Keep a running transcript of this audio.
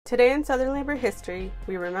Today in Southern labor history,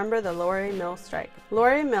 we remember the Loray Mill Strike.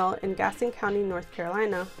 Loray Mill in Gaston County, North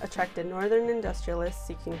Carolina, attracted northern industrialists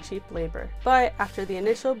seeking cheap labor. But after the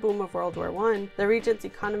initial boom of World War I, the region's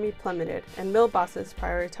economy plummeted, and mill bosses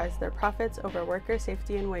prioritized their profits over worker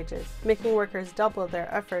safety and wages, making workers double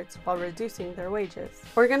their efforts while reducing their wages.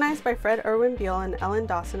 Organized by Erwin, Beal, and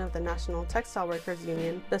Dawson of the National Textile Workers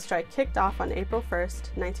Union, the strike kicked off on April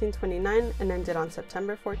 1st, 1929 and ended on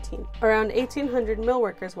September 14th. Around 1,800 mill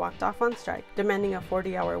workers walked off on strike, demanding a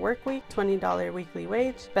 40-hour work week, $20 weekly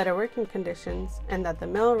wage, better working conditions, and that the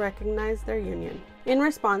mill recognize their union. In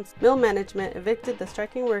response, mill management evicted the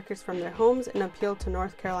striking workers from their homes and appealed to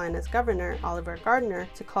North Carolina's governor, Gardner,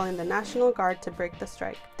 to call in the National Guard to break the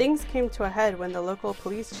strike. Things came to a head when the local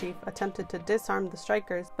police chief attempted to disarm the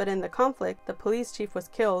strikers, but in the conflict, the police chief was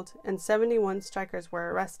killed and 71 strikers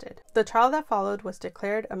were arrested. The trial that followed was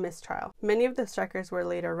declared a mistrial. Many of the strikers were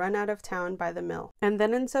later run out of town by the mill. And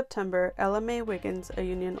then in September, Ella Mae Wiggins, a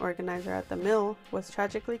union organizer at the mill, was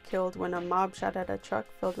tragically killed when a mob shot at a truck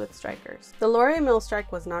filled with strikers. The Loray Mill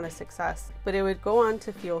Strike was not a success, but it would go on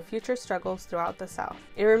to fuel future struggles throughout the South.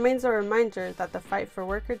 It remains a reminder that the fight for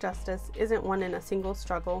worker justice isn't won in a single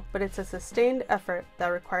struggle, but it's a sustained effort that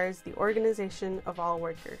requires the organization of all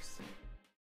workers.